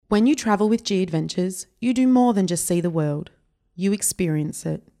When you travel with G Adventures, you do more than just see the world. You experience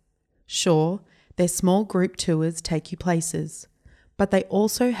it. Sure, their small group tours take you places, but they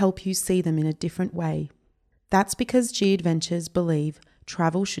also help you see them in a different way. That's because G Adventures believe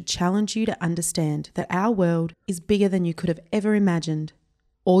travel should challenge you to understand that our world is bigger than you could have ever imagined.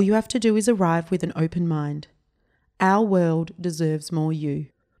 All you have to do is arrive with an open mind. Our world deserves more you.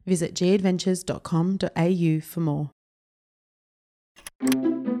 Visit gadventures.com.au for more.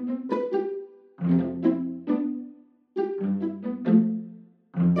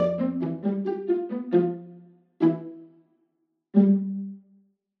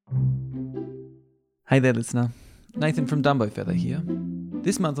 Hey there, listener. Nathan from Dumbo Feather here.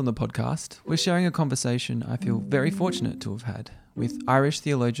 This month on the podcast, we're sharing a conversation I feel very fortunate to have had with Irish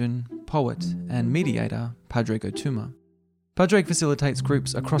theologian, poet, and mediator Padraig Ó Tuama. Padraig facilitates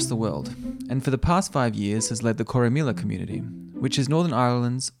groups across the world, and for the past 5 years has led the Corrymeela community, which is Northern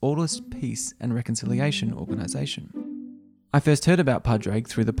Ireland's oldest peace and reconciliation organisation. I first heard about Padraig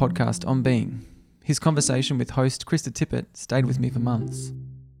through the podcast On Being. His conversation with host Krista Tippett stayed with me for months.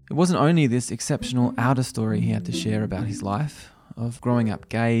 It wasn't only this exceptional outer story he had to share about his life, of growing up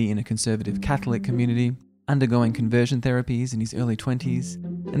gay in a conservative Catholic community, undergoing conversion therapies in his early 20s,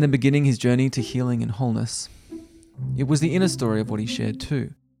 and then beginning his journey to healing and wholeness. It was the inner story of what he shared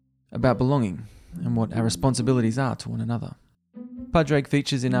too, about belonging and what our responsibilities are to one another. Padraig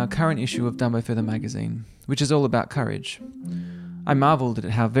features in our current issue of Dumbo Feather magazine, which is all about courage. I marvelled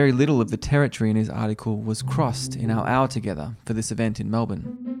at how very little of the territory in his article was crossed in our hour together for this event in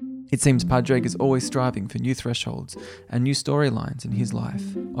Melbourne. It seems Padraig is always striving for new thresholds and new storylines in his life,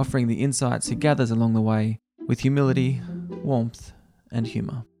 offering the insights he gathers along the way with humility, warmth, and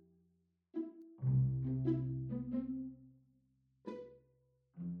humour.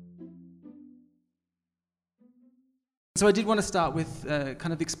 So I did want to start with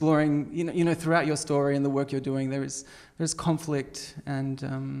kind of exploring, you know, throughout your story and the work you're doing, there's conflict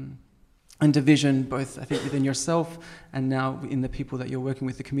and division, both I think within yourself and now in the people that you're working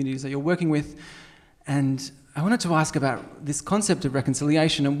with, the communities that you're working with. And I wanted to ask about this concept of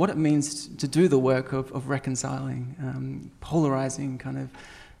reconciliation and what it means to do the work of reconciling, polarizing kind of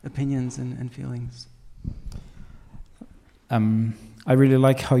opinions and feelings. I really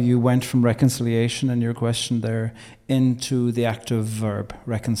like how you went from reconciliation in your question there into the active verb,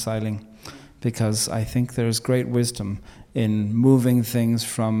 reconciling, because I think there's great wisdom in moving things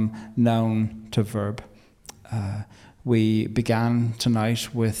from noun to verb. We began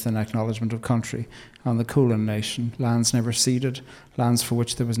tonight with an acknowledgement of country on the Kulin Nation, lands never ceded, lands for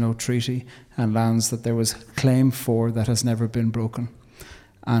which there was no treaty, and lands that there was claim for that has never been broken.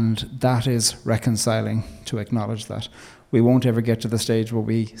 And that is reconciling, to acknowledge that. We won't ever get to the stage where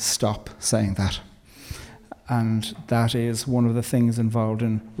we stop saying that. And that is one of the things involved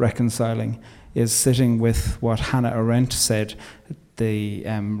in reconciling, is sitting with what Hannah Arendt said, the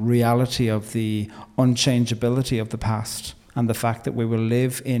reality of the unchangeability of the past and the fact that we will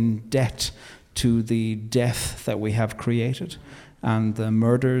live in debt to the death that we have created and the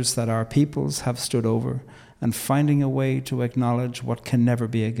murders that our peoples have stood over, and finding a way to acknowledge what can never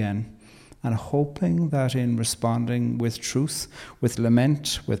be again, and hoping that in responding with truth, with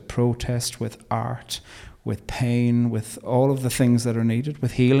lament, with protest, with art, with pain, with all of the things that are needed,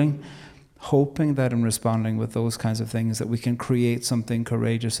 with healing, hoping that in responding with those kinds of things that we can create something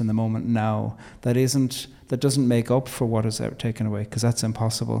courageous in the moment now that doesn't make up for what is taken away, because that's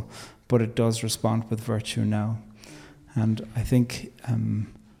impossible, but it does respond with virtue now. And I think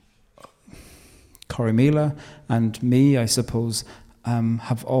Corrymeela and me, I suppose,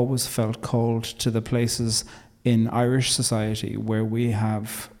 have always felt called to the places in Irish society where we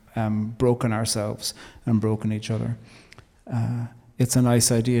have broken ourselves and broken each other. It's a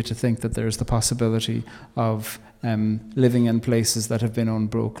nice idea to think that there's the possibility of living in places that have been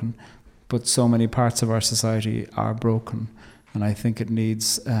unbroken, but so many parts of our society are broken. And I think it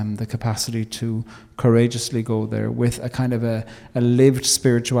needs the capacity to courageously go there with a kind of a lived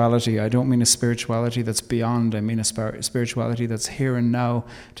spirituality. I don't mean a spirituality that's beyond, I mean a spirituality that's here and now,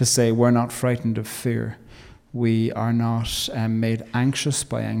 to say we're not frightened of fear. We are not made anxious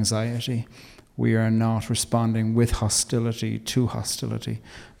by anxiety. We are not responding with hostility to hostility,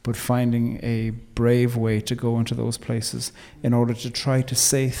 but finding a brave way to go into those places in order to try to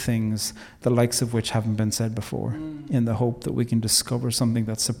say things the likes of which haven't been said before, in the hope that we can discover something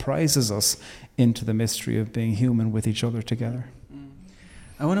that surprises us into the mystery of being human with each other together.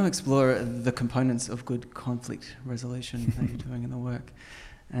 I want to explore the components of good conflict resolution that you're doing in the work.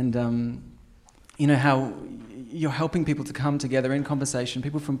 And you know, how you're helping people to come together in conversation,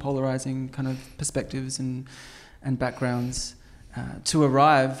 people from polarizing kind of perspectives and backgrounds, to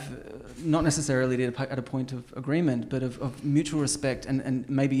arrive, not necessarily at a point of agreement, but of mutual respect and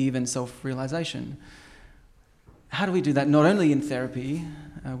maybe even self-realization. How do we do that not only in therapy,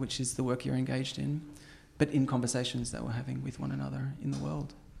 which is the work you're engaged in, but in conversations that we're having with one another in the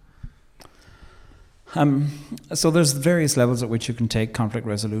world? So there's various levels at which you can take conflict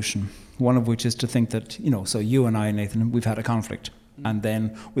resolution. One of which is to think that, so you and I, Nathan, we've had a conflict, and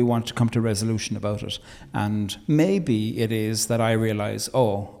then we want to come to resolution about it. And maybe it is that I realize,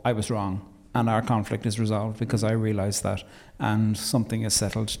 I was wrong, and our conflict is resolved because I realize that, and something is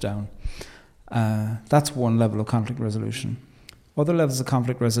settled down. That's one level of conflict resolution. Other levels of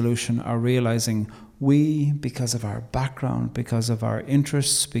conflict resolution are realizing we, because of our background, because of our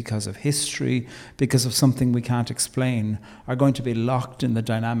interests, because of history, because of something we can't explain, are going to be locked in the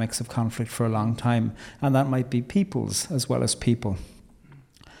dynamics of conflict for a long time. And that might be peoples as well as people.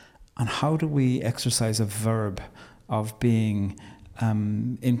 And how do we exercise a verb of being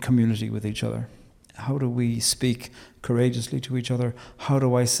in community with each other? How do we speak courageously to each other? How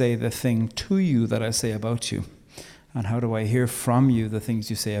do I say the thing to you that I say about you? And how do I hear from you the things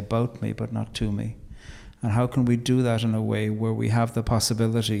you say about me but not to me? And how can we do that in a way where we have the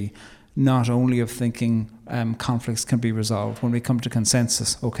possibility not only of thinking conflicts can be resolved when we come to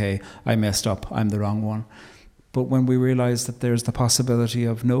consensus, okay, I messed up, I'm the wrong one, but when we realize that there's the possibility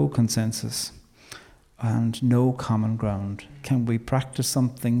of no consensus and no common ground, can we practice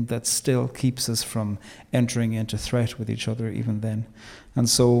something that still keeps us from entering into threat with each other even then? And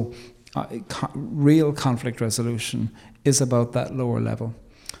so real conflict resolution is about that lower level,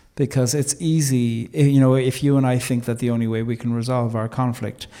 because it's easy, if you and I think that the only way we can resolve our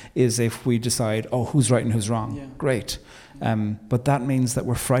conflict is if we decide, who's right and who's wrong, great. But that means that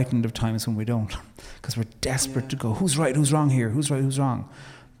we're frightened of times when we don't, because we're desperate to go, who's right, who's wrong here, who's right, who's wrong.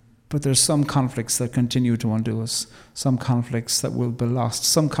 But there's some conflicts that continue to undo us, some conflicts that will be lost,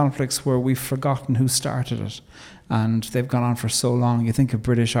 some conflicts where we've forgotten who started it, and they've gone on for so long. You think of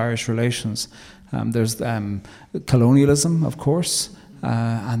British-Irish relations. There's colonialism, of course,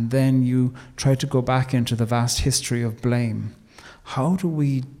 and then you try to go back into the vast history of blame. How do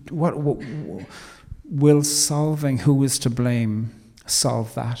we, what will solving who is to blame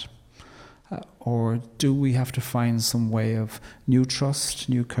solve that? Or do we have to find some way of new trust,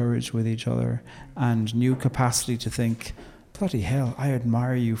 new courage with each other, and new capacity to think, bloody hell, I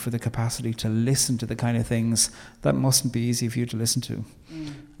admire you for the capacity to listen to the kind of things that mustn't be easy for you to listen to.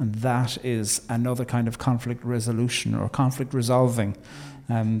 And that is another kind of conflict resolution or conflict resolving,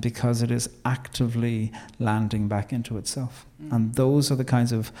 because it is actively landing back into itself. And those are the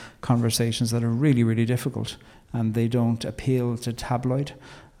kinds of conversations that are really, really difficult, and they don't appeal to tabloid,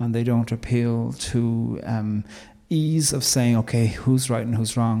 and they don't appeal to ease of saying, okay, who's right and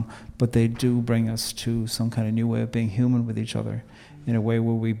who's wrong, but they do bring us to some kind of new way of being human with each other, in a way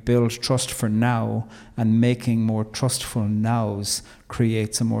where we build trust for now, and making more trustful nows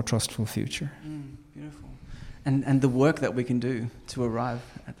creates a more trustful future. Beautiful. And the work that we can do to arrive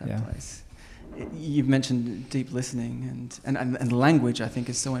at that place. You've mentioned deep listening, and language, I think,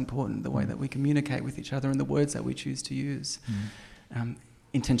 is so important, the way that we communicate with each other and the words that we choose to use.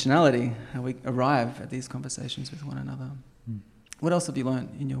 Intentionality, how we arrive at these conversations with one another. What else have you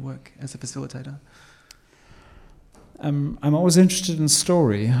learned in your work as a facilitator? I'm always interested in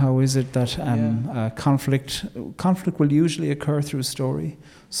story. How is it that conflict will usually occur through story?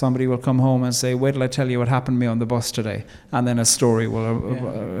 Somebody will come home and say, wait till I tell you what happened to me on the bus today. And then a story will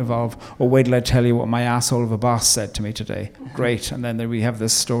evolve. Or wait till I tell you what my asshole of a boss said to me today. Great. And then we have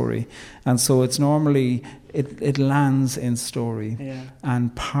this story. And so it's normally, it lands in story.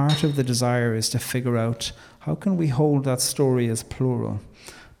 And part of the desire is to figure out, how can we hold that story as plural?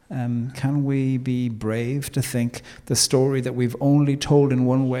 Can we be brave to think the story that we've only told in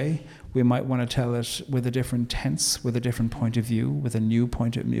one way, we might want to tell it with a different tense, with a different point of view, with a new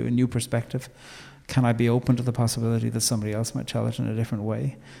point of view, a new perspective? Can I be open to the possibility that somebody else might tell it in a different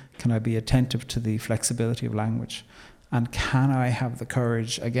way? Can I be attentive to the flexibility of language? And can I have the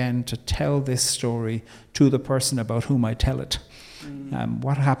courage, again, to tell this story to the person about whom I tell it?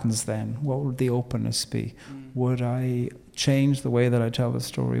 What happens then? What would the openness be? Would I change the way that I tell the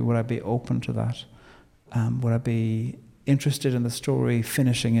story? Would I be open to that? Would I be interested in the story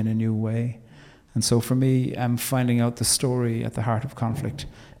finishing in a new way? And so for me, finding out the story at the heart of conflict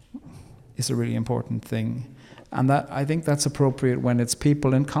is a really important thing. And that, I think that's appropriate when it's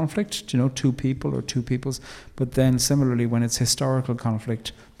people in conflict, two people or two peoples. But then similarly, when it's historical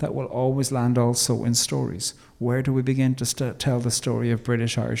conflict, that will always land also in stories. Where do we begin to tell the story of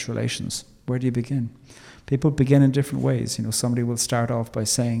British-Irish relations? Where do you begin? People begin in different ways. Somebody will start off by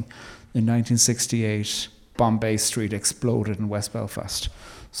saying, in 1968, Bombay Street exploded in West Belfast.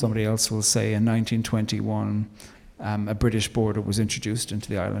 Somebody else will say in 1921 a British border was introduced into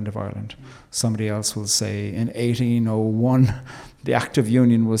the island of Ireland. Somebody else will say in 1801 the Act of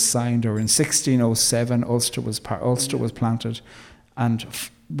Union was signed, or in 1607 Ulster was planted. And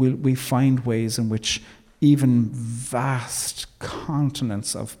we find ways in which even vast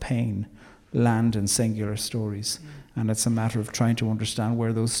continents of pain land in singular stories. And it's a matter of trying to understand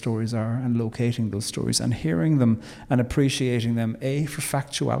where those stories are and locating those stories and hearing them and appreciating them, A, for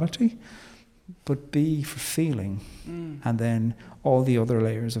factuality, but B, for feeling. And then all the other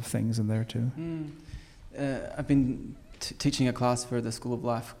layers of things in there too. I've been teaching a class for the School of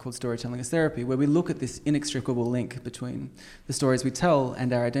Life called Storytelling as Therapy, where we look at this inextricable link between the stories we tell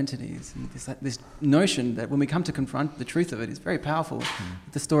and our identities. And this notion that when we come to confront the truth of it is very powerful.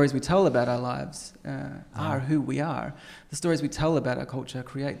 The stories we tell about our lives are who we are. The stories we tell about our culture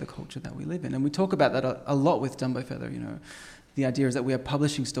create the culture that we live in. And we talk about that a lot with Dumbo Feather, you know. The idea is that we are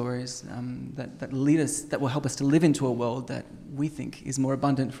publishing stories that lead us, that will help us to live into a world that we think is more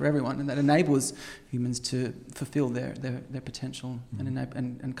abundant for everyone, and that enables humans to fulfill their potential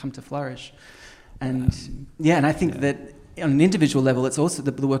and come to flourish. And and I think that on an individual level, it's also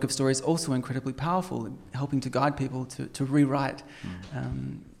the work of story is also incredibly powerful, helping to guide people to rewrite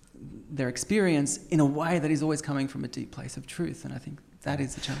their experience in a way that is always coming from a deep place of truth. And I think that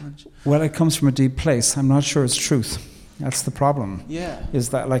is the challenge. Well, it comes from a deep place. I'm not sure it's truth. That's the problem. Yeah. Is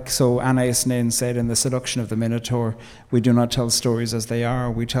that so Anais Nin said in The Seduction of the Minotaur, we do not tell stories as they are,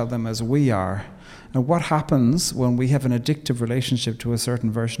 we tell them as we are. Now what happens when we have an addictive relationship to a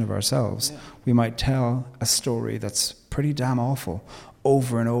certain version of ourselves? Yeah. We might tell a story that's pretty damn awful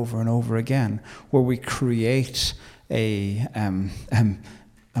over and over and over again, where we create a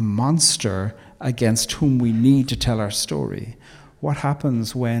monster against whom we need to tell our story. What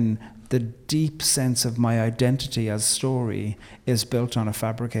happens when the deep sense of my identity as story is built on a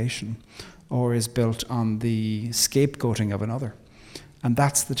fabrication or is built on the scapegoating of another? And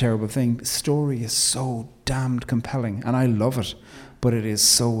that's the terrible thing. Story is so damned compelling, and I love it, but it is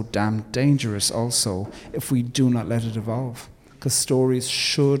so damned dangerous also if we do not let it evolve. Because stories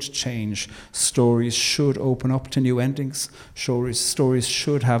should change. Stories should open up to new endings. Stories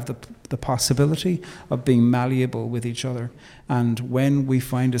should have the possibility of being malleable with each other. And when we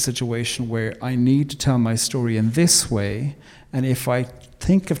find a situation where I need to tell my story in this way, and if I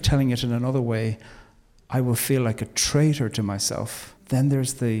think of telling it in another way, I will feel like a traitor to myself, then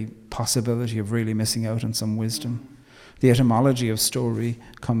there's the possibility of really missing out on some wisdom. The etymology of story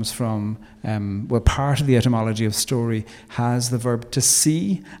comes from, part of the etymology of story has the verb to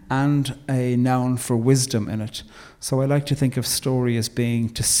see and a noun for wisdom in it. So I like to think of story as being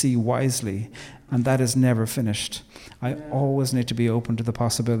to see wisely, and that is never finished. I always need to be open to the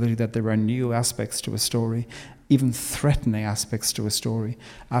possibility that there are new aspects to a story, even threatening aspects to a story,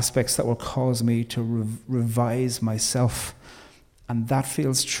 aspects that will cause me to revise myself. And that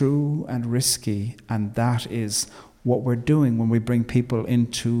feels true and risky, and that is what we're doing when we bring people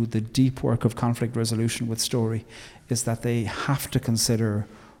into the deep work of conflict resolution with story, is that they have to consider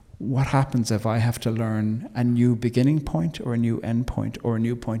what happens if I have to learn a new beginning point or a new end point or a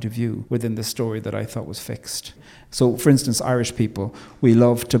new point of view within the story that I thought was fixed. So, for instance, Irish people, we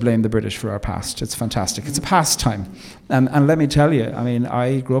love to blame the British for our past. It's fantastic. It's a pastime. And let me tell you, I mean,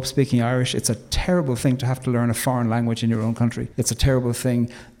 I grew up speaking Irish. It's a terrible thing to have to learn a foreign language in your own country. It's a terrible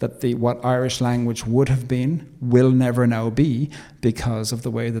thing that what Irish language would have been will never now be because of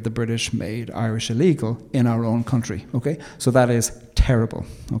the way that the British made Irish illegal in our own country. Okay? So that is terrible.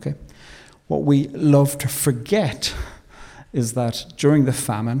 Okay? What we love to forget is that during the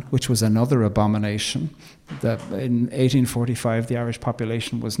famine, which was another abomination, that in 1845 the Irish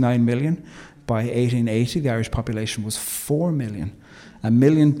population was 9 million. By 1880 the Irish population was 4 million. 1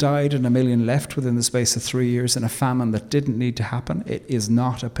 million died and 1 million left within the space of 3 years in a famine that didn't need to happen. It is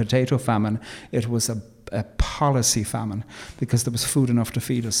not a potato famine. It was a policy famine, because there was food enough to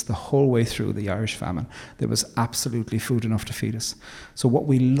feed us the whole way through the Irish famine. There was absolutely food enough to feed us. So what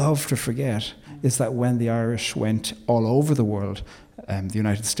we love to forget is that when the Irish went all over the world, the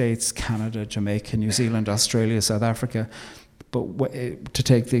United States, Canada, Jamaica, New Zealand, Australia, South Africa, but to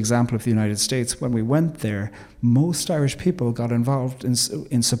take the example of the United States, when we went there, most Irish people got involved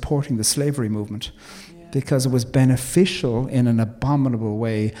in supporting the slavery movement, because it was beneficial in an abominable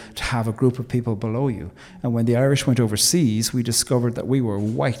way to have a group of people below you. And when the Irish went overseas, we discovered that we were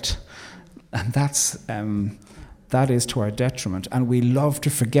white. And that's that is to our detriment. And we love to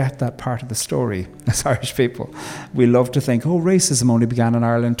forget that part of the story as Irish people. We love to think, racism only began in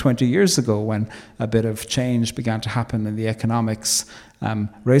Ireland 20 years ago when a bit of change began to happen in the economics.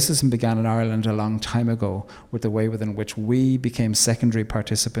 Racism began in Ireland a long time ago with the way within which we became secondary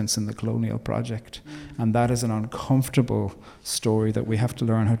participants in the colonial project. And that is an uncomfortable story that we have to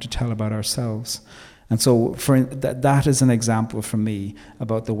learn how to tell about ourselves. And so that is an example for me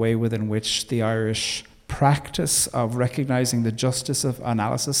about the way within which the Irish practice of recognizing the justice of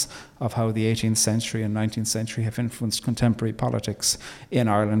analysis of how the 18th century and 19th century have influenced contemporary politics in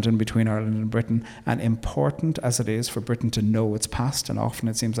Ireland and between Ireland and Britain, and important as it is for Britain to know its past, and often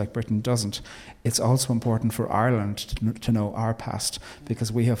it seems like Britain doesn't, it's also important for Ireland to know our past,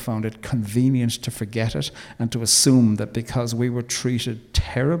 because we have found it convenient to forget it and to assume that because we were treated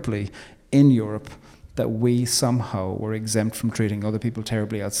terribly in Europe, that we somehow were exempt from treating other people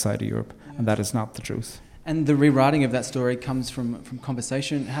terribly outside of Europe, and that is not the truth. And the rewriting of that story comes from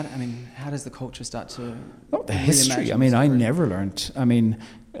conversation. How does the culture start to... the history. I never learnt.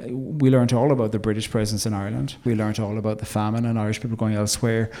 We learnt all about the British presence in Ireland. We learnt all about the famine and Irish people going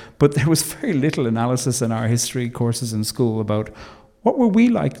elsewhere. But there was very little analysis in our history courses in school about what were we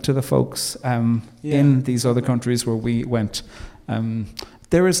like to the folks in these other countries where we went.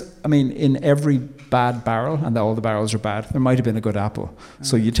 There is, in every bad barrel, and all the barrels are bad, there might have been a good apple.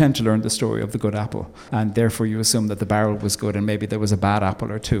 So you tend to learn the story of the good apple, and therefore you assume that the barrel was good and maybe there was a bad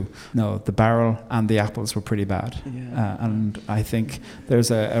apple or two. No, the barrel and the apples were pretty bad. And I think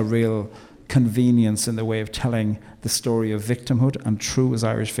there's a real convenience in the way of telling the story of victimhood, and true as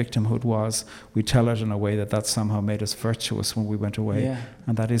Irish victimhood was, we tell it in a way that somehow made us virtuous when we went away,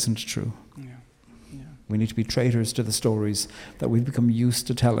 and that isn't true. We need to be traitors to the stories that we've become used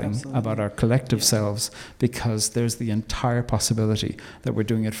to telling about our collective selves, because there's the entire possibility that we're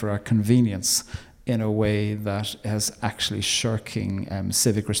doing it for our convenience in a way that is actually shirking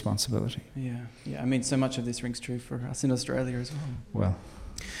civic responsibility. So much of this rings true for us in Australia as well. Well.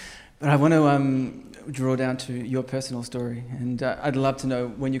 But I want to draw down to your personal story, and I'd love to know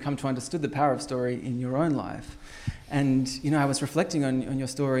when you come to understand the power of story in your own life. And, I was reflecting on your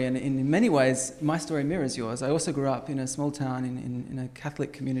story, and in many ways, my story mirrors yours. I also grew up in a small town in a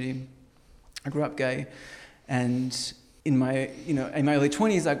Catholic community. I grew up gay, and in my early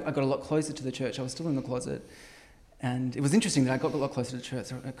 20s, I got a lot closer to the church. I was still in the closet. And it was interesting that I got a lot closer to church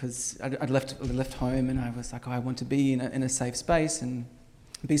because I'd left home, and I was like, I want to be in a safe space and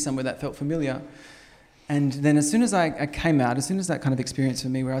be somewhere that felt familiar. And then as soon as I came out, as soon as that kind of experience for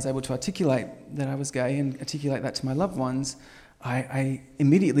me where I was able to articulate that I was gay and articulate that to my loved ones, I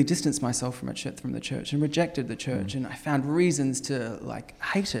immediately distanced myself from the church and rejected the church. And I found reasons to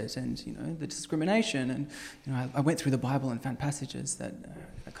hate it and, the discrimination. And, I went through the Bible and found passages that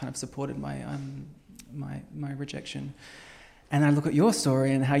kind of supported my rejection. And I look at your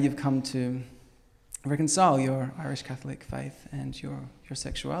story and how you've come to reconcile your Irish Catholic faith and your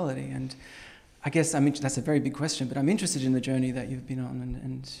sexuality. And I guess that's a very big question, but I'm interested in the journey that you've been on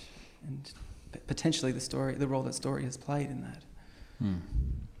and potentially the role that story has played in that.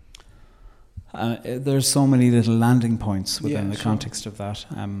 There's so many little landing points within the context of that.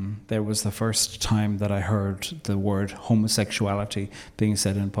 There was the first time that I heard the word homosexuality being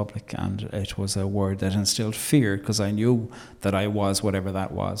said in public, and it was a word that instilled fear because I knew that I was whatever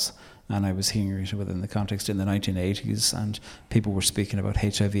that was. And I was hearing it within the context in the 1980s, and people were speaking about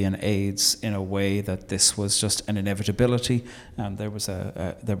HIV and AIDS in a way that this was just an inevitability, and there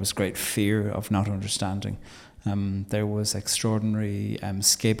was great fear of not understanding. There was extraordinary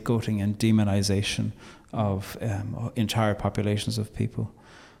scapegoating and demonization of entire populations of people.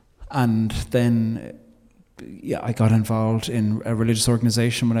 And then I got involved in a religious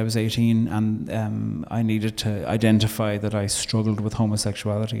organization when I was 18, and I needed to identify that I struggled with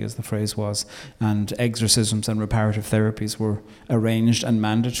homosexuality, as the phrase was, and exorcisms and reparative therapies were arranged and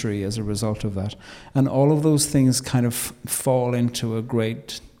mandatory as a result of that. And all of those things kind of fall into a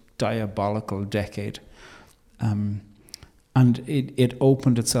great diabolical decade. And it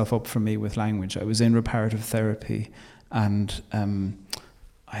opened itself up for me with language. I was in reparative therapy, and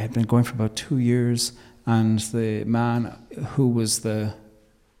I had been going for about 2 years. And the man who was I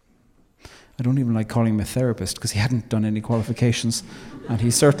don't even like calling him a therapist because he hadn't done any qualifications, and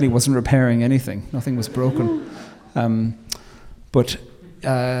he certainly wasn't repairing anything. Nothing was broken. But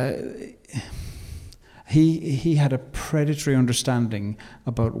he had a predatory understanding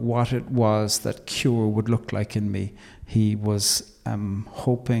about what it was that cure would look like in me. He was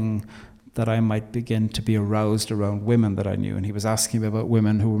hoping that I might begin to be aroused around women that I knew. And he was asking me about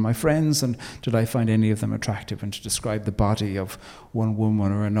women who were my friends, and did I find any of them attractive, and to describe the body of one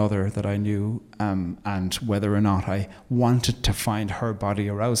woman or another that I knew, and whether or not I wanted to find her body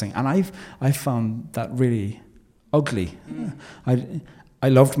arousing. And I found that really ugly. I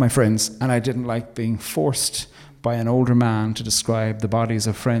loved my friends, and I didn't like being forced by an older man to describe the bodies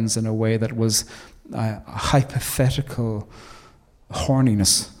of friends in a way that was a hypothetical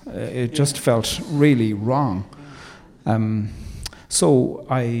horniness. It just felt really wrong. So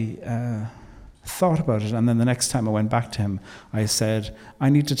I thought about it, and then the next time I went back to him, I said, I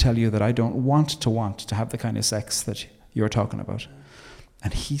need to tell you that I don't want to have the kind of sex that you're talking about.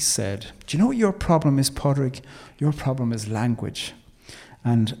 And he said, do you know what your problem is, Padraig? Your problem is language.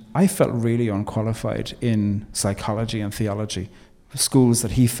 And I felt really unqualified in psychology and theology, schools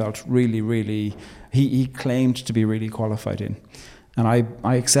that he felt really, he claimed to be really qualified in. And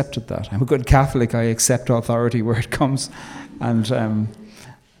I accepted that. I'm a good Catholic. I accept authority where it comes. And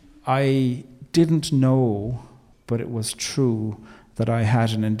I didn't know, but it was true, that I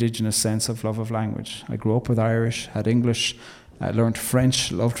had an indigenous sense of love of language. I grew up with Irish, had English, learned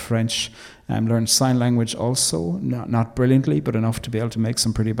French, loved French, learned sign language also, not brilliantly, but enough to be able to make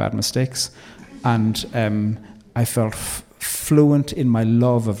some pretty bad mistakes. And I felt fluent in my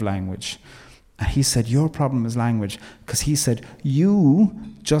love of language. And he said, your problem is language, because he said, you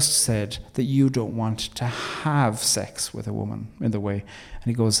just said that you don't want to have sex with a woman in the way. And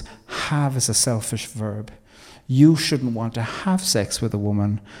he goes, have is a selfish verb. You shouldn't want to have sex with a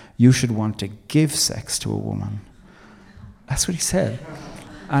woman. You should want to give sex to a woman. That's what he said.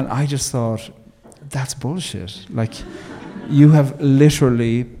 And I just thought, that's bullshit. Like, you have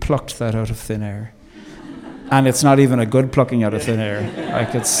literally plucked that out of thin air. And it's not even a good plucking out of thin air.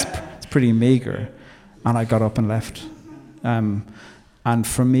 Like, it's pretty meager. And I got up and left. And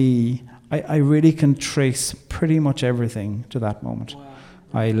for me, I really can trace pretty much everything to that moment. Wow.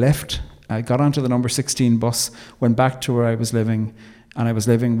 I left, I got onto the number 16 bus, went back to where I was living, and I was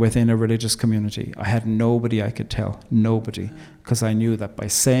living within a religious community. I had nobody I could tell, nobody, because I knew that by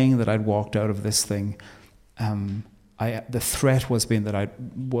saying that I'd walked out of this thing, the threat was that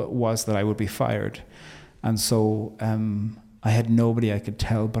I would be fired. And so I had nobody I could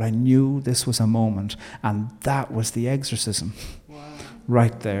tell, but I knew this was a moment, and that was the exorcism. Wow.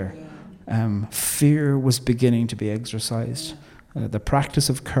 Right there. Yeah. Fear was beginning to be exorcised. The practice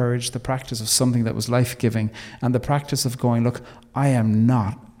of courage, the practice of something that was life-giving, and the practice of going, look, I am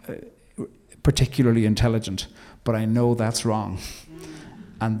not particularly intelligent, but I know that's wrong.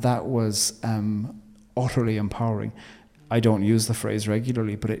 And that was utterly empowering. I don't use the phrase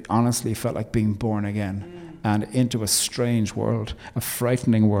regularly, but it honestly felt like being born again and into a strange world, a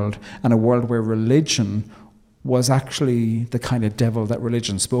frightening world, and a world where religion was actually the kind of devil that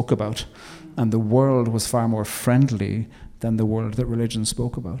religion spoke about. And the world was far more friendly than the world that religion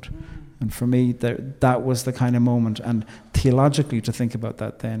spoke about. And for me, that was the kind of moment. And theologically, to think about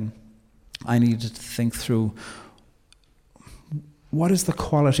that then, I needed to think through, what is the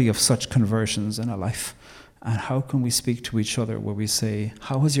quality of such conversions in a life? And how can we speak to each other where we say,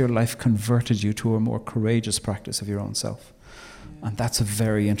 how has your life converted you to a more courageous practice of your own self? And that's a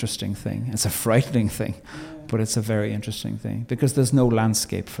very interesting thing. It's a frightening thing, but it's a very interesting thing, because there's no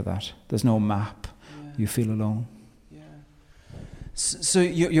landscape for that. There's no map. You feel alone. So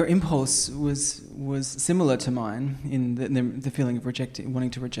your impulse was similar to mine in the feeling of wanting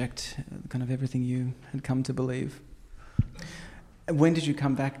to reject kind of everything you had come to believe. When did you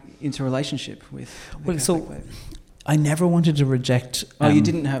come back into relationship with the Catholic faith? I never wanted to reject you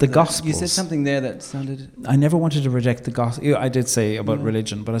didn't have the Gospels. You said something there that sounded... I never wanted to reject the Gospels. I did say about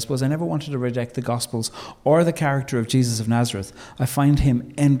religion, but I suppose I never wanted to reject the Gospels or the character of Jesus of Nazareth. I find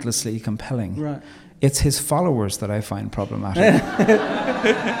him endlessly compelling. Right. It's his followers that I find problematic.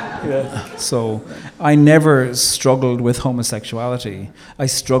 So I never struggled with homosexuality. I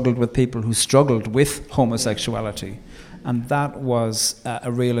struggled with people who struggled with homosexuality. And that was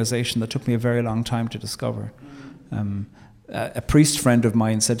a realization that took me a very long time to discover. A priest friend of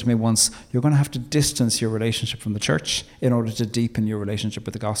mine said to me once, you're going to have to distance your relationship from the church in order to deepen your relationship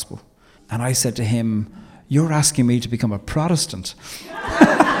with the gospel. And I said to him, you're asking me to become a Protestant.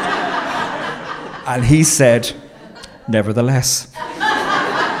 And he said, nevertheless,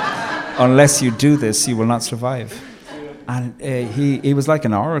 unless you do this, you will not survive. And he was like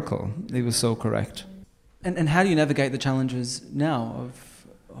an oracle. He was so correct. And how do you navigate the challenges now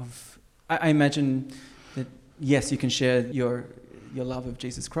of I imagine that, yes, you can share your love of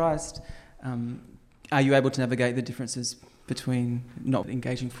Jesus Christ. Are you able to navigate the differences between not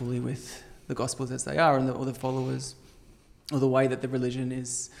engaging fully with the Gospels as they are or the followers, or the way that the religion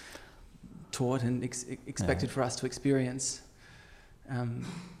is taught and expected for us to experience.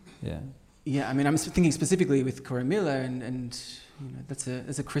 Yeah, I mean, I'm thinking specifically with Corrymeela, and you know, that's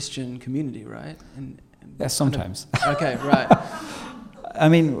a Christian community, right? And yeah, sometimes. Okay, right. I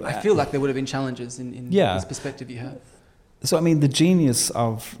mean, I feel like there would have been challenges in this perspective you have. So, I mean, the genius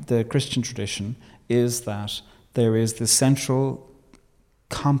of the Christian tradition is that there is this central,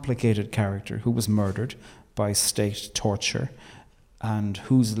 complicated character who was murdered by state torture and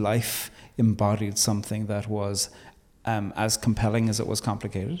whose life embodied something that was as compelling as it was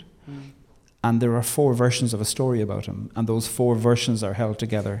complicated. And there are 4 versions of a story about him, and those 4 versions are held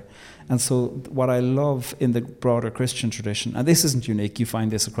together. And so what I love in the broader Christian tradition, and this isn't unique, you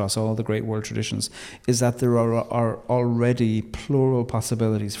find this across all the great world traditions, is that there are already plural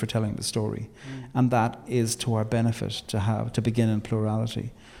possibilities for telling the story. And that is to our benefit to begin in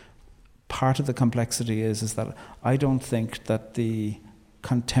plurality. Part of the complexity is that I don't think that the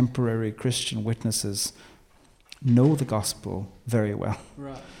contemporary Christian witnesses know the gospel very well.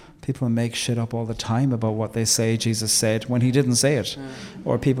 Right. People make shit up all the time about what they say Jesus said when he didn't say it.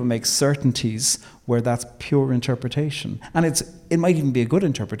 Or people make certainties where that's pure interpretation. And it might even be a good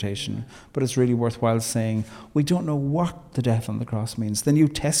interpretation, but it's really worthwhile saying, we don't know what the death on the cross means. The New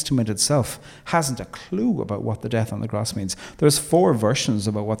Testament itself hasn't a clue about what the death on the cross means. There's 4 versions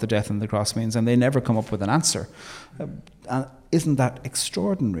about what the death on the cross means, and they never come up with an answer. Isn't that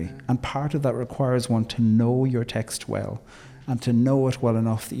extraordinary? And part of that requires one to know your text well, and to know it well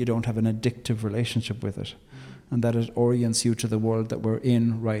enough that you don't have an addictive relationship with it, and that it orients you to the world that we're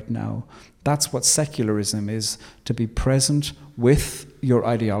in right now. That's what secularism is, to be present with your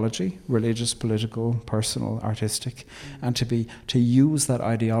ideology, religious, political, personal, artistic, and to use that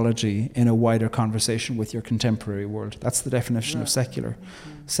ideology in a wider conversation with your contemporary world. That's the definition of secular.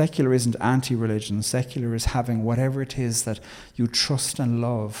 Secular isn't anti-religion. Secular is having whatever it is that you trust and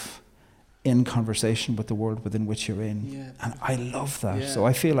love in conversation with the world within which you're in. Yeah. And I love that. Yeah. So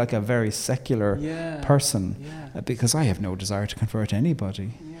I feel like a very secular person because I have no desire to convert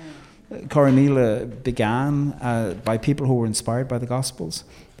anybody. Corrymeela began by people who were inspired by the Gospels,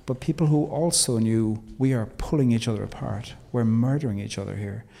 but people who also knew we are pulling each other apart. We're murdering each other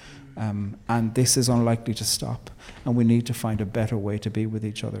here. And this is unlikely to stop. And we need to find a better way to be with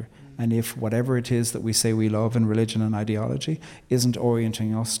each other. And if whatever it is that we say we love in religion and ideology isn't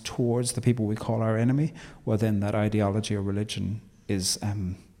orienting us towards the people we call our enemy, well then that ideology or religion is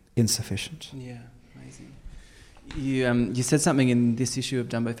insufficient. Yeah, amazing. You said something in this issue of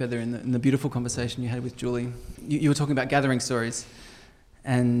Dumbo Feather in the beautiful conversation you had with Julie. You were talking about gathering stories,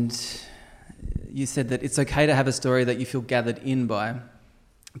 and you said that it's okay to have a story that you feel gathered in by,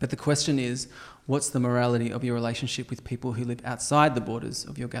 but the question is, what's the morality of your relationship with people who live outside the borders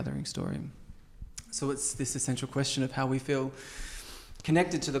of your gathering story? So it's this essential question of how we feel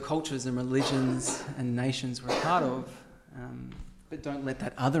connected to the cultures and religions and nations we're a part of, but don't let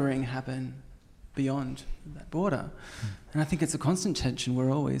that othering happen beyond that border. And I think it's a constant tension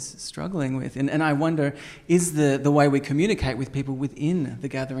we're always struggling with. And I wonder, is the way we communicate with people within the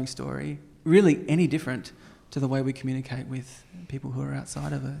gathering story really any different to the way we communicate with people who are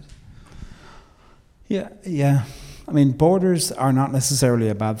outside of it? Yeah. I mean, borders are not necessarily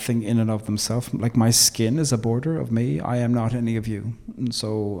a bad thing in and of themselves. Like my skin is a border of me. I am not any of you. And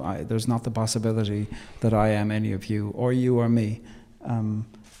so there's not the possibility that I am any of you or you are me. And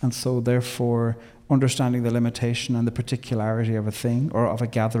so therefore, understanding the limitation and the particularity of a thing or of a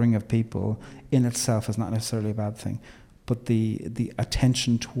gathering of people in itself is not necessarily a bad thing. But the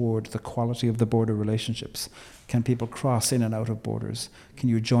attention toward the quality of the border relationships. Can people cross in and out of borders? Can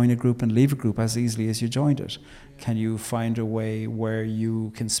you join a group and leave a group as easily as you joined it? Can you find a way where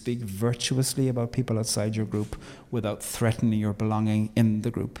you can speak virtuously about people outside your group without threatening your belonging in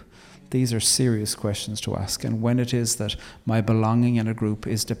the group? These are serious questions to ask. And when it is that my belonging in a group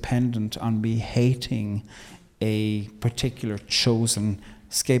is dependent on me hating a particular chosen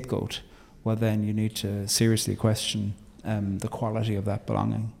scapegoat, well then you need to seriously question the quality of that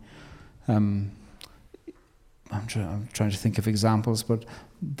belonging. I'm trying to think of examples, but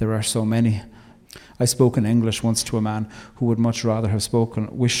there are so many. I spoke in English once to a man who would much rather have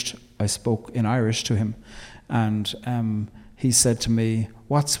wished I spoke in Irish to him. And he said to me,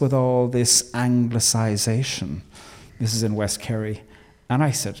 "What's with all this anglicisation?" This is in West Kerry. And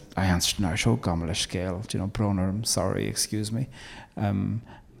I answered in Irish, "Oh, Gomelish Gael, Broner, sorry, excuse me." And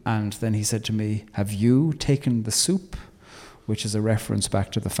then he said to me, "Have you taken the soup?" Which is a reference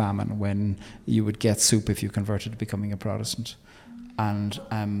back to the famine when you would get soup if you converted to becoming a Protestant.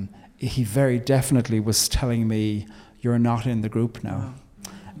 And he very definitely was telling me, "You're not in the group now."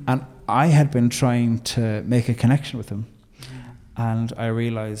 And I had been trying to make a connection with him. And I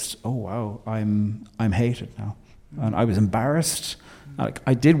realized, oh wow, I'm hated now. And I was embarrassed. Like,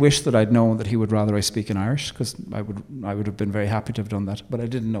 I did wish that I'd known that he would rather I speak in Irish, because I would have been very happy to have done that, but I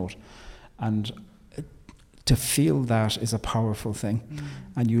didn't know it. And to feel that is a powerful thing.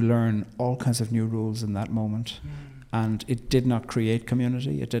 And you learn all kinds of new rules in that moment. And it did not create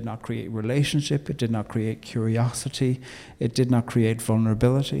community, it did not create relationship, it did not create curiosity, it did not create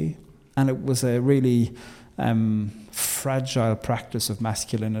vulnerability. And it was a really fragile practice of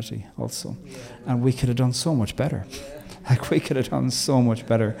masculinity also. And we could have done so much better. Like, we could have done so much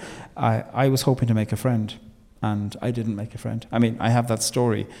better. I was hoping to make a friend, and I didn't make a friend. I mean, I have that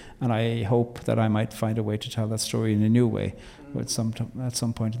story, and I hope that I might find a way to tell that story in a new way at some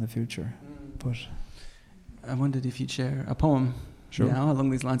point in the future. But I wondered if you'd share a poem Sure. now along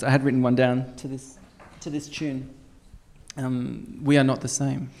these lines. I had written one down to this tune. We Are Not the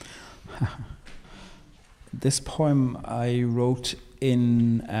Same. This poem I wrote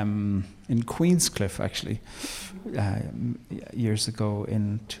in Queenscliff, actually, years ago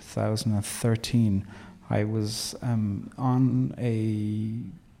in 2013. I was on a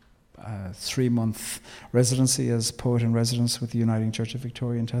 3-month residency as poet in residence with the Uniting Church of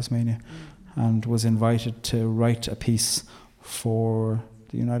Victoria in Tasmania, and was invited to write a piece for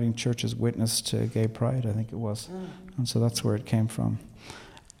the Uniting Church's witness to Gay Pride, I think it was. And so that's where it came from.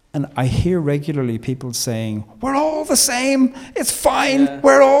 And I hear regularly people saying, we're all the same, it's fine,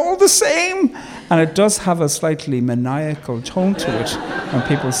 we're all the same. And it does have a slightly maniacal tone to it when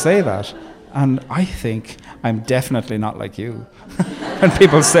people say that. And I think I'm definitely not like you when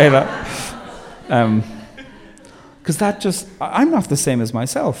people say that. Because I'm not the same as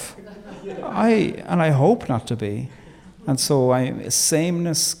myself. I hope not to be. And so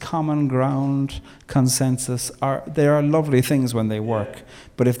sameness, common ground, consensus, they are lovely things when they work.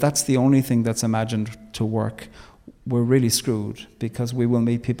 But if that's the only thing that's imagined to work, we're really screwed, because we will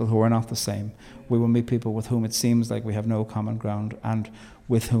meet people who are not the same. We will meet people with whom it seems like we have no common ground, and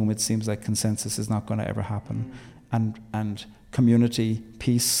with whom it seems like consensus is not going to ever happen. And community,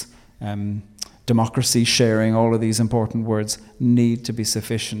 peace, democracy, sharing, all of these important words need to be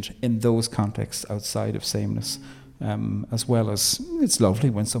sufficient in those contexts outside of sameness. As well as, it's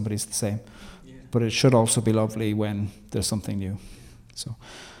lovely when somebody's the same, but it should also be lovely when there's something new.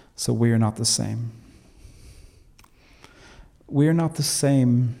 So we are not the same. We are not the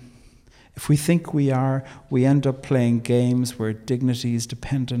same. If we think we are, we end up playing games where dignity is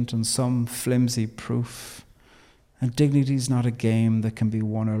dependent on some flimsy proof. And dignity is not a game that can be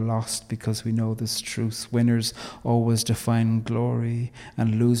won or lost, because we know this truth. Winners always define glory,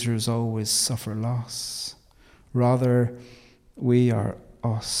 and losers always suffer loss. Rather, we are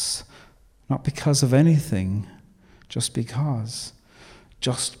us, not because of anything, just because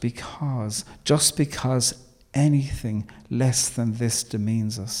anything less than this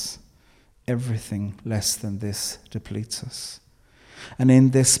demeans us, everything less than this depletes us. And in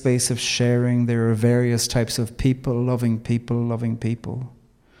this space of sharing, there are various types of people loving people.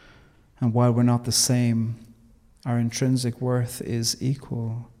 And while we're not the same, our intrinsic worth is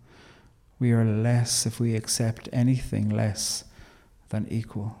equal. We are less if we accept anything less than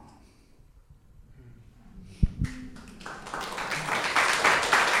equal.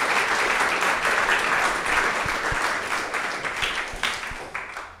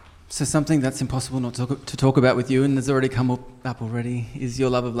 So something that's impossible not to talk about with you, and has already come up already, is your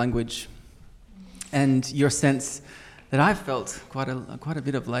love of language, and your sense that I've felt quite a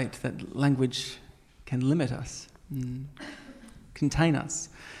bit of late, that language can limit us, contain us.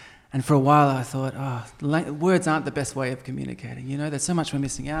 And for a while I thought, words aren't the best way of communicating. You know, there's so much we're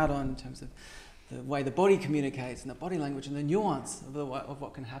missing out on in terms of the way the body communicates and the body language and the nuance of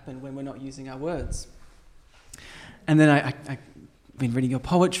what can happen when we're not using our words. And then I've been reading your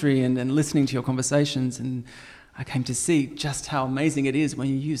poetry and listening to your conversations, and I came to see just how amazing it is when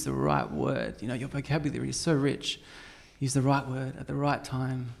you use the right word. You know, your vocabulary is so rich. Use the right word at the right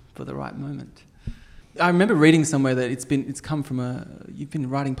time for the right moment. I remember reading somewhere that it's come from you've been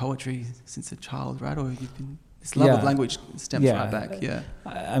writing poetry since a child, right? Or this love of language stems right back. Yeah.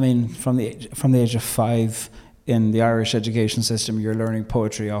 I mean, from the age of 5 in the Irish education system, you're learning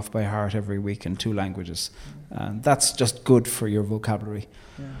poetry off by heart every week in 2 languages. And that's just good for your vocabulary.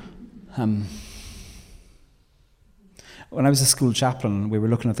 Yeah. When I was a school chaplain, we were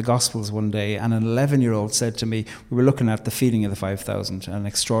looking at the Gospels one day, and an 11-year-old said to me, we were looking at the feeding of the 5,000, an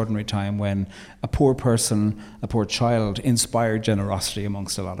extraordinary time when a poor child, inspired generosity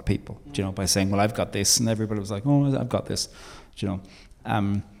amongst a lot of people, by saying, well, I've got this, and everybody was like, oh, I've got this,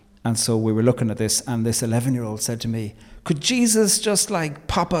 And so we were looking at this, and this 11-year-old said to me, could Jesus just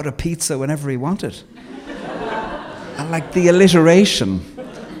pop out a pizza whenever he wanted? And like the alliteration,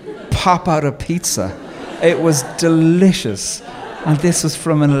 pop out a pizza. It was delicious. And this was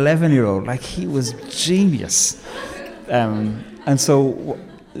from an 11-year-old. Like, he was genius. And so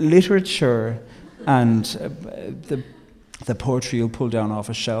literature and the poetry you'll pull down off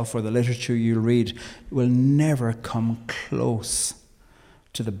a shelf or the literature you'll read will never come close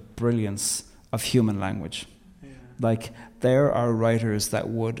to the brilliance of human language. Yeah. Like, there are writers that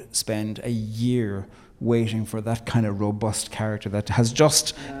would spend a year waiting for that kind of robust character that has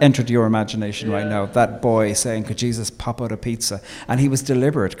just entered your imagination right now. That boy saying, could Jesus pop out a pizza? And he was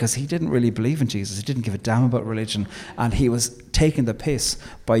deliberate because he didn't really believe in Jesus. He didn't give a damn about religion. And he was taking the piss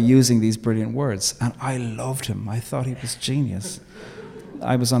by using these brilliant words. And I loved him. I thought he was genius.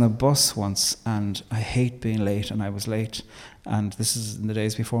 I was on a bus once, and I hate being late, and I was late. And this is in the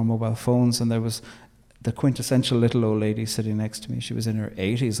days before mobile phones, and there was the quintessential little old lady sitting next to me. She was in her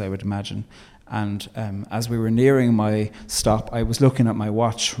 80s, I would imagine. And as we were nearing my stop, I was looking at my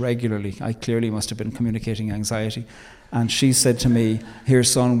watch regularly. I clearly must have been communicating anxiety. And she said to me, here,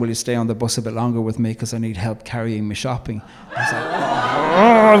 son, will you stay on the bus a bit longer with me because I need help carrying my shopping? I was like,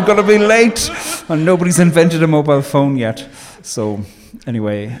 I'm going to be late. And nobody's invented a mobile phone yet. So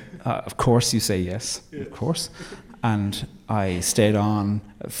anyway, of course you say yes, of course. And I stayed on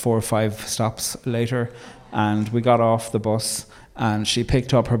 4 or 5 stops later, and we got off the bus, and she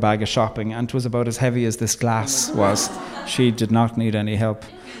picked up her bag of shopping, and it was about as heavy as this glass was. She did not need any help.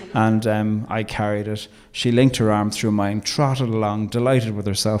 And I carried it. She linked her arm through mine, trotted along, delighted with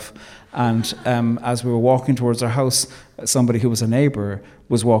herself. And as we were walking towards our house, somebody who was a neighbour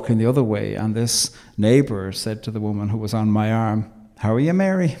was walking the other way, and this neighbour said to the woman who was on my arm, "How are you,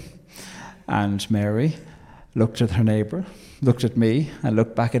 Mary?" And Mary looked at her neighbour, looked at me, and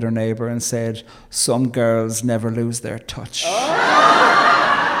looked back at her neighbour and said, "Some girls never lose their touch."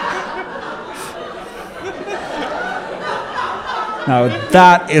 Now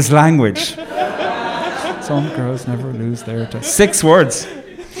that is language. Some girls never lose their touch. 6 words.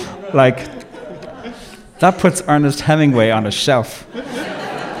 Like, that puts Ernest Hemingway on a shelf.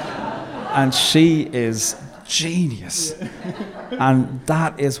 And she is genius. And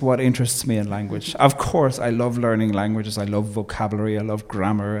that is what interests me in language. Of course, I love learning languages. I love vocabulary. I love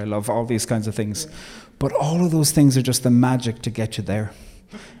grammar. I love all these kinds of things. But all of those things are just the magic to get you there.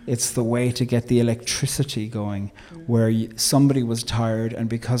 It's the way to get the electricity going, where somebody was tired, and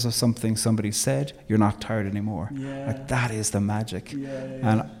because of something somebody said, you're not tired anymore. Yeah. Like, that is the magic.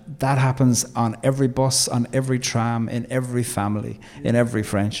 And that happens on every bus, on every tram, in every family, in every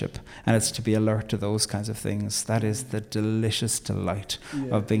friendship. And it's to be alert to those kinds of things. That is the delicious delight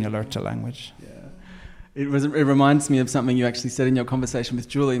of being alert to language. It reminds me of something you actually said in your conversation with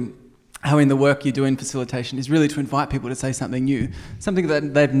Julie, how in the work you do in facilitation is really to invite people to say something new, something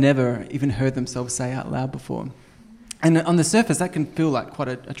that they've never even heard themselves say out loud before. And on the surface, that can feel like quite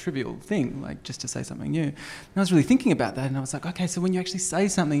a trivial thing, like just to say something new. And I was really thinking about that, and I was like, okay, so when you actually say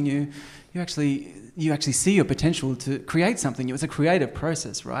something new, you actually see your potential to create something new. It's a creative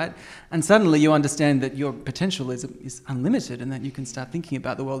process, right? And suddenly you understand that your potential is unlimited, and that you can start thinking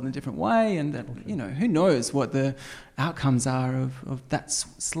about the world in a different way, and that, who knows what the outcomes are of that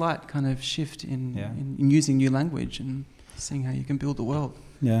slight kind of shift in using new language and seeing how you can build the world.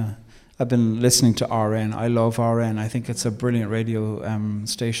 Yeah. I've been listening to RN. I love RN. I think it's a brilliant radio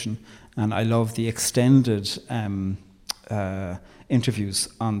station, and I love the extended interviews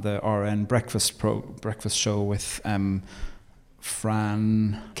on the RN breakfast show with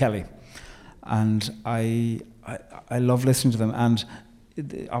Fran Kelly, and I love listening to them. And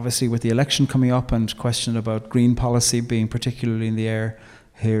obviously, with the election coming up and question about green policy being particularly in the air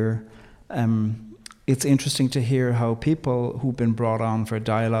here. It's interesting to hear how people who've been brought on for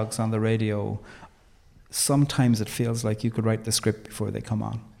dialogues on the radio, sometimes it feels like you could write the script before they come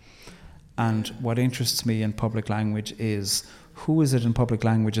on. And what interests me in public language is, who is it in public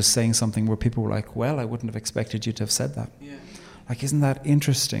language is saying something where people were like, well, I wouldn't have expected you to have said that. Yeah. Like, isn't that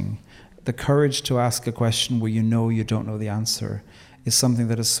interesting? The courage to ask a question where you know you don't know the answer is something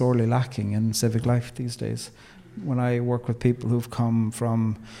that is sorely lacking in civic life these days. When I work with people who've come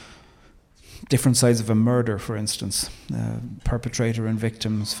from different sides of a murder, for instance, perpetrator and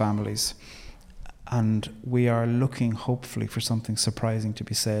victims' families. And we are looking, hopefully, for something surprising to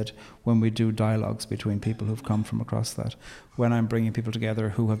be said when we do dialogues between people who've come from across that. When I'm bringing people together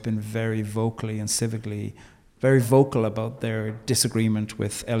who have been very vocally and civically, very vocal about their disagreement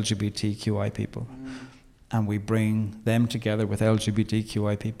with LGBTQI people. And we bring them together with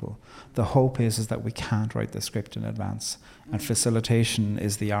LGBTQI people. The hope is that we can't write the script in advance. And facilitation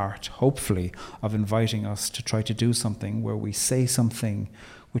is the art, hopefully, of inviting us to try to do something where we say something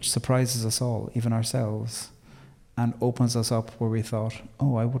which surprises us all, even ourselves. and opens us up where we thought,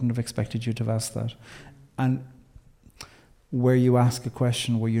 oh, I wouldn't have expected you to have asked that. And where you ask a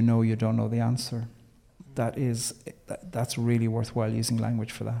question where you know you don't know the answer, that's really worthwhile using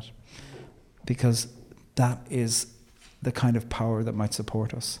language for that. Because that is the kind of power that might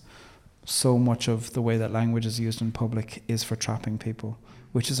support us. So much of the way that language is used in public is for trapping people,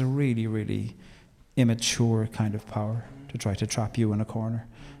 which is a really, really immature kind of power, to try to trap you in a corner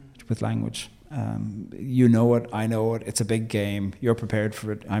with language. You know it, I know it, it's a big game, you're prepared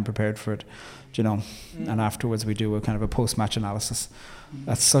for it, I'm prepared for it, you know. And afterwards we do a kind of a post-match analysis.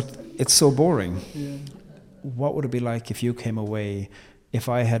 It's so boring. Yeah. What would it be like if you came away, if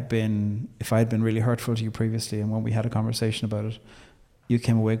I had been really hurtful to you previously, and when we had a conversation about it, you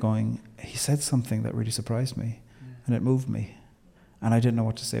came away going, he said something that really surprised me, and it moved me, and I didn't know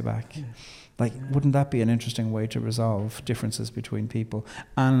what to say back. Wouldn't that be an interesting way to resolve differences between people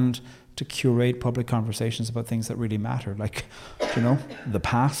and to curate public conversations about things that really matter, like, you know, the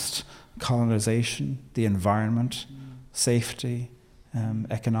past, colonization, the environment, safety,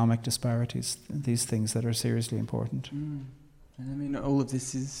 economic disparities, these things that are seriously important. And I mean, all of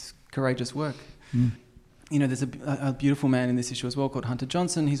this is courageous work. You know, there's a beautiful man in this issue as well called Hunter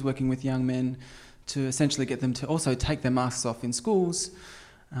Johnson. He's working with young men to essentially get them to also take their masks off in schools,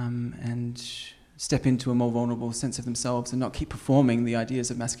 and step into a more vulnerable sense of themselves and not keep performing the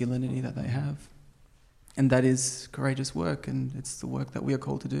ideas of masculinity that they have. And that is courageous work, and it's the work that we are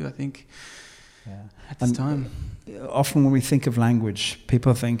called to do, I think, at this time. Often when we think of language,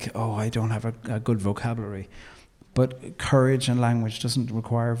 people think, oh, I don't have a good vocabulary. But courage and language doesn't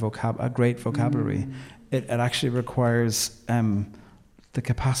require a great vocabulary. It actually requires the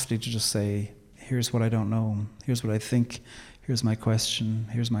capacity to just say, here's what I don't know, here's what I think, here's my question,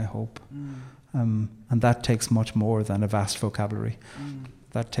 here's my hope. And that takes much more than a vast vocabulary.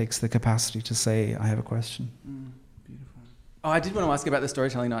 That takes the capacity to say, I have a question. Beautiful. Oh, I did want to ask about the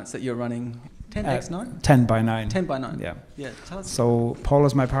storytelling nights that you're running. 10x9? 10 by 9. 10 by 9. Yeah. Tell us. So Paul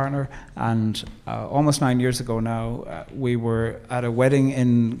is my partner, and almost 9 years ago now, we were at a wedding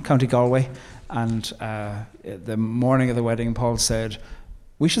in County Galway, and the morning of the wedding, Paul said,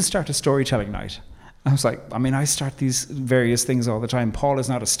 we should start a storytelling night. I was like, I start these various things all the time. Paul is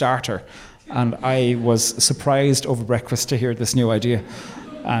not a starter. And I was surprised over breakfast to hear this new idea.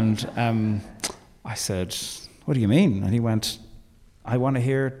 And I said, what do you mean? And he went, I want to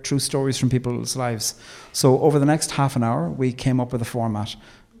hear true stories from people's lives. So over the next half an hour, we came up with a format.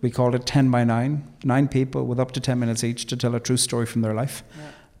 We called it 10 by 9, 9 people with up to 10 minutes each to tell a true story from their life.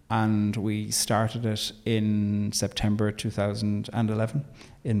 And we started it in September 2011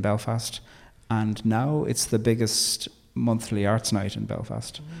 in Belfast. And now it's the biggest monthly arts night in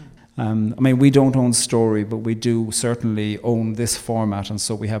Belfast. We don't own Story, but we do certainly own this format, and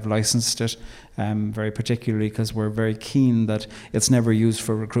so we have licensed it very particularly because we're very keen that it's never used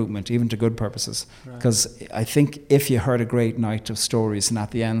for recruitment, even to good purposes. Because I think if you heard a great night of stories and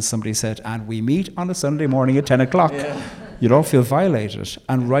at the end somebody said, and we meet on a Sunday morning at 10 o'clock, you'd all feel violated,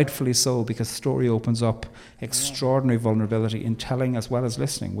 and rightfully so, because Story opens up extraordinary vulnerability in telling as well as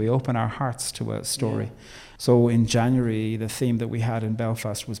listening. We open our hearts to a story. So in January, the theme that we had in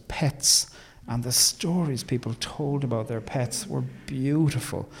Belfast was pets, and the stories people told about their pets were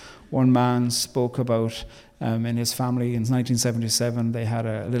beautiful. One man spoke about in his family in 1977, they had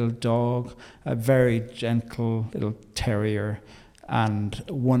a little dog, a very gentle little terrier, and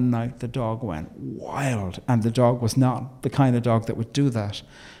one night the dog went wild, and the dog was not the kind of dog that would do that.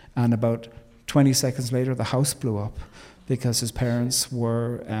 And about 20 seconds later, the house blew up because his parents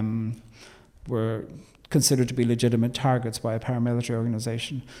were considered to be legitimate targets by a paramilitary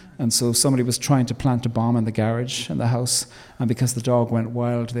organization. And so somebody was trying to plant a bomb in the garage in the house, and because the dog went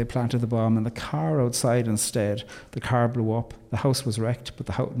wild, they planted the bomb in the car outside instead. The car blew up, the house was wrecked,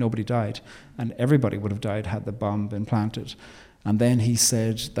 but nobody died. And everybody would have died had the bomb been planted. And then he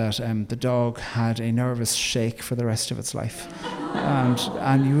said that the dog had a nervous shake for the rest of its life.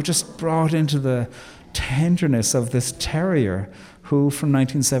 And you were just brought into the tenderness of this terrier who from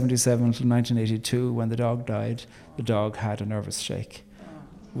 1977 to 1982, when the dog died, the dog had a nervous shake.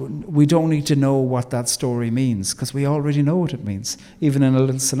 We don't need to know what that story means, because we already know what it means. Even in a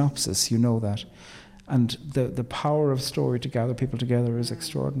little synopsis, you know that. And the power of story to gather people together is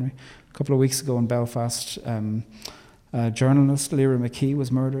extraordinary. A couple of weeks ago in Belfast, journalist Lyra McKee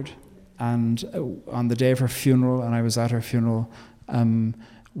was murdered, and on the day of her funeral, and I was at her funeral,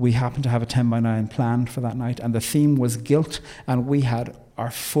 we happened to have a 10 by 9 planned for that night, and the theme was guilt, and we had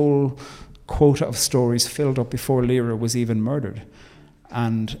our full quota of stories filled up before Lyra was even murdered.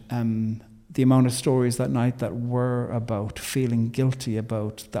 And the amount of stories that night that were about feeling guilty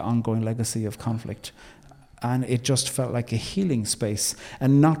about the ongoing legacy of conflict And it just felt like a healing space.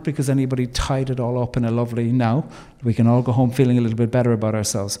 And not because anybody tied it all up in a lovely, now we can all go home feeling a little bit better about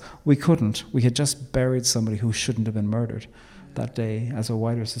ourselves. We couldn't. We had just buried somebody who shouldn't have been murdered that day as a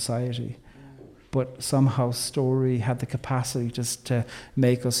wider society. But somehow story had the capacity just to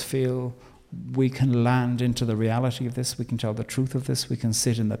make us feel we can land into the reality of this, we can tell the truth of this, we can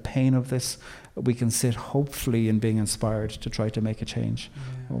sit in the pain of this, we can sit hopefully in being inspired to try to make a change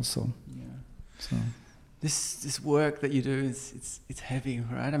also. Yeah. So. This work that you do it's heavy,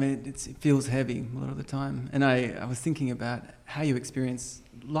 right? I mean, it feels heavy a lot of the time. And I was thinking about how you experience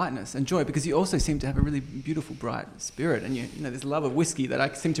lightness and joy, because you also seem to have a really beautiful, bright spirit, and you know this love of whiskey that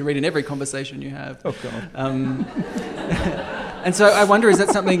I seem to read in every conversation you have. Oh God. And so I wonder, is that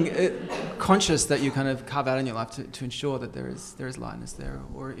something conscious that you kind of carve out in your life to ensure that there is lightness there,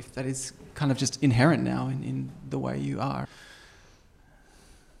 or if that is kind of just inherent now in the way you are?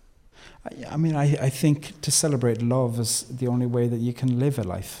 I mean, I think to celebrate love is the only way that you can live a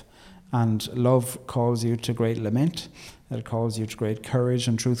life. And love calls you to great lament, it calls you to great courage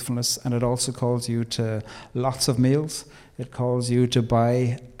and truthfulness, and it also calls you to lots of meals. It calls you to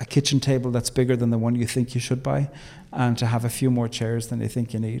buy a kitchen table that's bigger than the one you think you should buy, and to have a few more chairs than you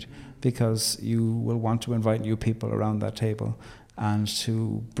think you need, because you will want to invite new people around that table, and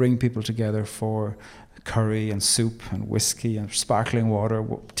to bring people together for curry and soup and whiskey and sparkling water,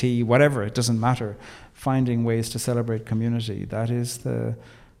 tea, whatever, it doesn't matter. Finding ways to celebrate community, that is the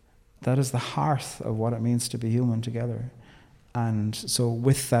hearth of what it means to be human together. And so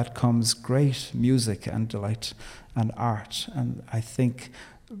with that comes great music and delight and art. And I think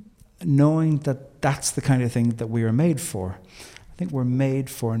knowing that that's the kind of thing that we are made for. I think we're made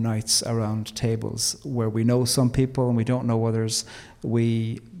for nights around tables where we know some people and we don't know others.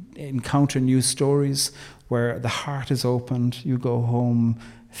 We encounter new stories where the heart is opened. You go home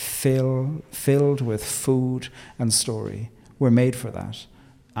filled with food and story. We're made for that.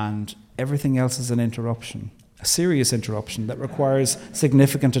 And everything else is an interruption, a serious interruption that requires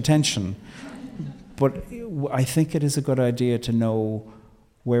significant attention. But I think it is a good idea to know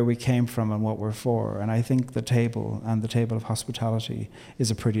where we came from and what we're for. And I think the table and the table of hospitality is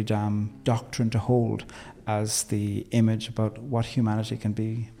a pretty damn doctrine to hold as the image about what humanity can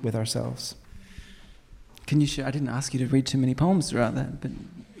be with ourselves. Can you share? I didn't ask you to read too many poems throughout that, but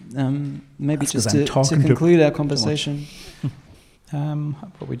maybe That's just to conclude our conversation.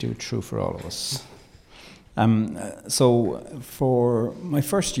 What we do, true for all of us. So for my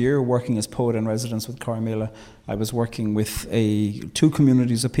first year working as poet in residence with Corrymeela, I was working with two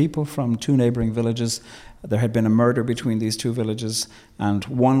communities of people from two neighbouring villages. There had been a murder between these two villages, and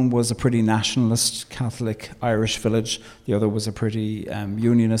one was a pretty nationalist Catholic Irish village, the other was a pretty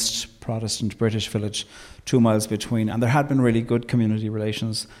unionist Protestant British village, 2 miles between, and there had been really good community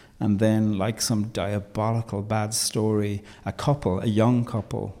relations. And then, like some diabolical bad story, a young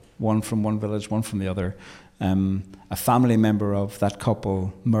couple, one from one village, one from the other, a family member of that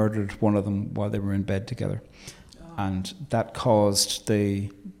couple murdered one of them while they were in bed together. And that caused the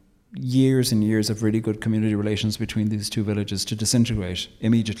years and years of really good community relations between these two villages to disintegrate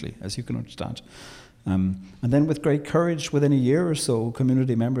immediately, as you can understand. And then with great courage, within a year or so,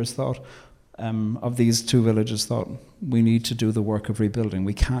 community members of these two villages thought, we need to do the work of rebuilding.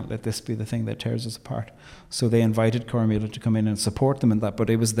 We can't let this be the thing that tears us apart. So they invited Corrymeela to come in and support them in that,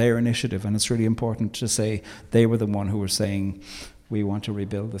 but it was their initiative, and it's really important to say they were the one who were saying, we want to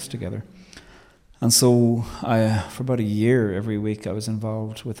rebuild this together. And so for about a year, every week, I was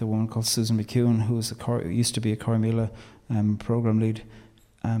involved with a woman called Susan McEwen, who used to be a Corrymeela program lead.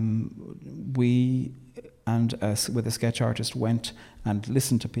 We, with a sketch artist, went and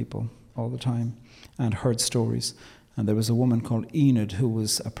listened to people all the time and heard stories. And there was a woman called Enid who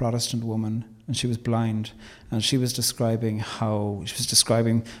was a Protestant woman, and she was blind, and she was describing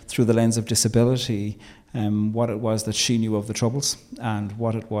through the lens of disability what it was that she knew of the Troubles, and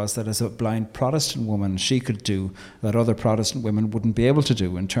what it was that as a blind Protestant woman she could do that other Protestant women wouldn't be able to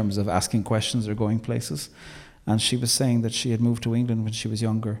do in terms of asking questions or going places. And she was saying that she had moved to England when she was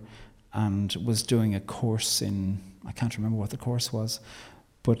younger and was doing a course I can't remember what the course was,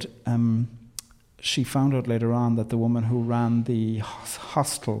 but she found out later on that the woman who ran the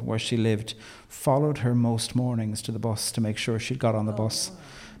hostel where she lived followed her most mornings to the bus to make sure she'd got on the bus.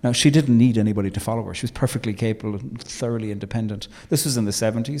 Now, she didn't need anybody to follow her. She was perfectly capable and thoroughly independent. This was in the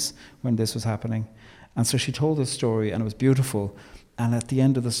 70s when this was happening. And so she told this story, and it was beautiful. And at the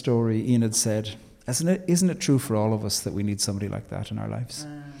end of the story, Enid said, isn't it true for all of us that we need somebody like that in our lives?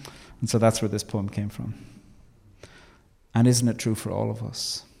 And so that's where this poem came from. And isn't it true for all of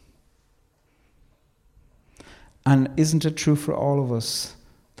us? And isn't it true for all of us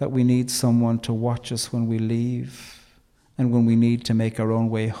that we need someone to watch us when we leave and when we need to make our own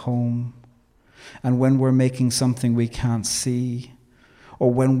way home, and when we're making something we can't see,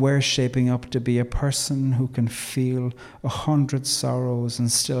 or when we're shaping up to be a person who can feel 100 sorrows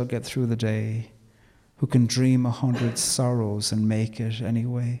and still get through the day, who can dream 100 sorrows and make it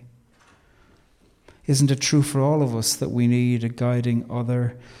anyway. Isn't it true for all of us that we need a guiding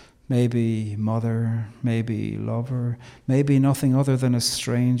other, maybe mother, maybe lover, maybe nothing other than a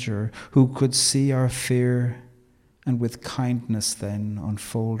stranger, who could see our fear and with kindness then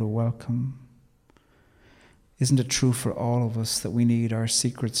unfold a welcome? Isn't it true for all of us that we need our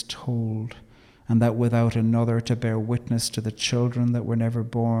secrets told, and that without another to bear witness to the children that were never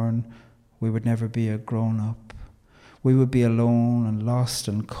born, we would never be a grown-up? We would be alone and lost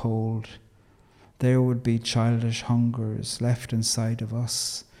and cold. There would be childish hungers left inside of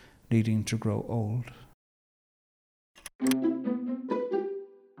us, needing to grow old.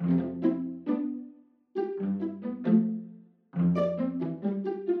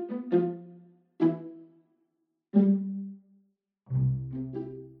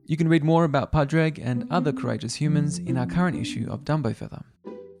 You can read more about Padraig and other courageous humans in our current issue of Dumbo Feather.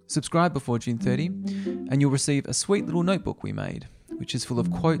 Subscribe before June 30 and you'll receive a sweet little notebook we made, which is full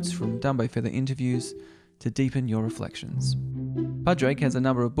of quotes from Dumbo Feather interviews to deepen your reflections. Padraig has a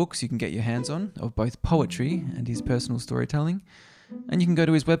number of books you can get your hands on, of both poetry and his personal storytelling, and you can go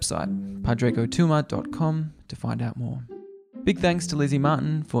to his website, padraigotuma.com, to find out more. Big thanks to Lizzie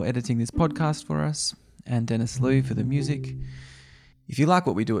Martin for editing this podcast for us, and Dennis Liu for the music. If you like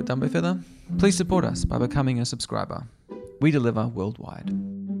what we do at Dumbo Feather, please support us by becoming a subscriber. We deliver worldwide.